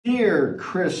Dear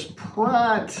Chris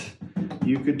Pratt,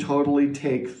 you could totally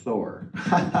take Thor.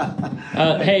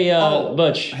 Hey,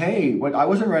 Butch. Hey, what? I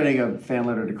wasn't writing a fan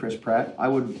letter to Chris Pratt. I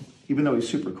would, even though he's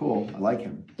super cool, I like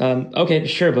him. Okay,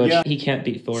 sure, Butch. Yeah. He can't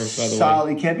beat Thor, by the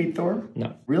way. He can't beat Thor?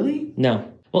 No. Really? No.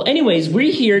 Well, anyways,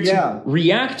 we're here to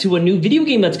react to a new video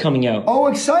game that's coming out. Oh,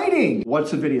 exciting!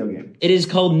 What's the video game? It is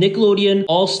called Nickelodeon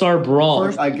All-Star Brawl.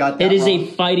 First, I got that It is wrong. a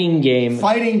fighting game.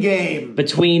 Fighting game!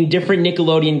 Between different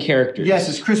Nickelodeon characters. Yes,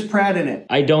 is Chris Pratt in it?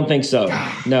 I don't think so.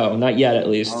 No, not yet, at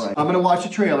least. All right. I'm gonna watch the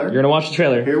trailer. You're gonna watch the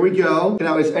trailer. Here we go.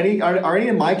 Now, are any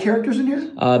of my characters in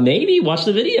here? Maybe. Watch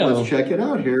the video. Let's check it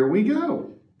out. Here we go.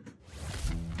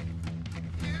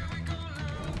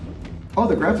 Oh,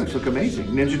 the graphics look amazing.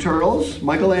 Ninja Turtles,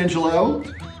 Michelangelo,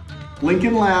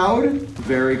 Lincoln Loud,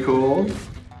 very cool.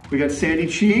 We got Sandy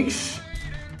Cheeks,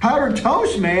 Powdered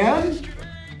Toast Man.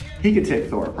 He could take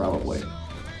Thor, probably.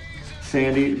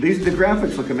 Sandy, the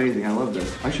graphics look amazing. I love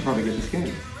this. I should probably get this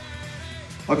game.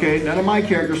 Okay, none of my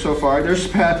characters so far. There's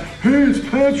Pat. Hey, it's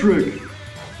Patrick.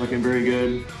 Looking very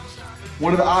good.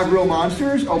 One of the Agro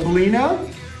Monsters,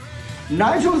 Oblina.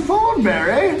 Nigel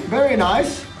Thornberry, very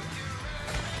nice.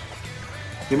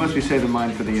 They must be saving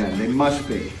mine for the end. They must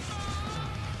be.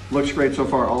 Looks great so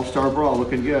far. All-Star Brawl,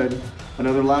 looking good.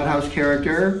 Another Loud House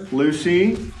character.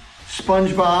 Lucy.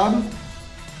 SpongeBob.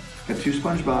 Got two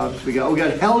SpongeBobs. We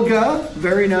got Helga.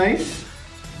 Very nice.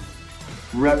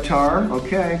 Reptar.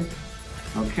 Okay.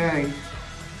 Okay.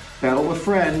 Battle with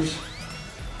Friends.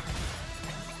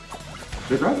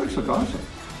 The graphics look awesome.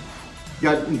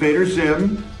 Got Invader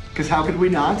Zim. Because how could we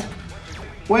not?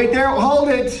 Wait there. Hold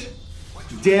it.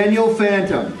 Daniel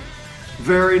Phantom.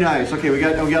 Very nice. Okay, we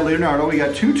got Leonardo. We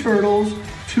got two Turtles,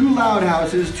 two Loud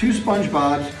Houses, two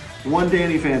SpongeBobs, one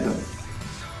Danny Phantom.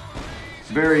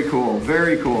 Very cool.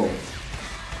 Very cool.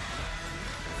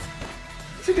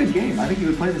 It's a good game. I think you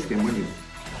would play this game, wouldn't you?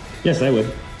 Yes, I would.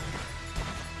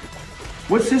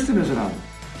 What system is it on?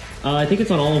 I think it's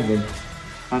on all of them.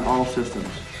 On all systems.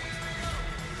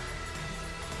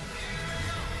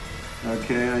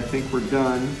 Okay, I think we're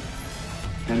done.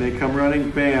 And they come running,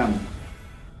 bam.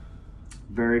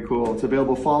 Very cool. It's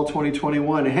available fall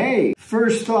 2021. Hey,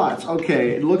 first thoughts. Okay,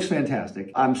 it looks fantastic.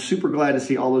 I'm super glad to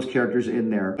see all those characters in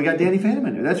there. We got Danny Phantom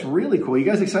in there. That's really cool. You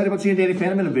guys excited about seeing Danny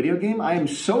Phantom in a video game? I am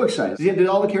so excited. Did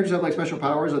all the characters have like special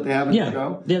powers that they have in the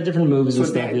show? They have different moves and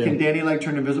stuff. Can Danny like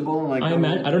turn invisible and like?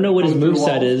 I don't know what his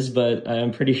moveset is, but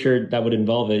I'm pretty sure that would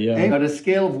involve it. Yeah. Hey, on a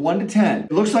scale of 1 to 10,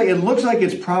 it looks like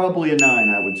it's probably a 9.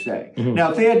 I would say.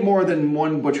 Now, if they had more than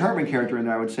one Butch Hartman character in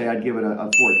there, I would say I'd give it a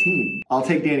 14. I'll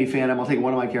take Danny Phantom. I'll take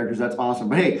one of my characters. That's awesome.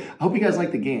 But hey, I hope you guys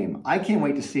like the game. I can't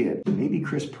wait to see it. Maybe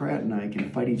Chris Pratt and I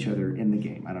can fight each other in the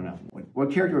game. I don't know.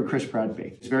 What character would Chris Pratt be?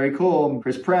 It's very cool.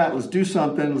 Chris Pratt, let's do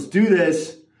something. Let's do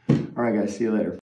this. All right, guys. See you later.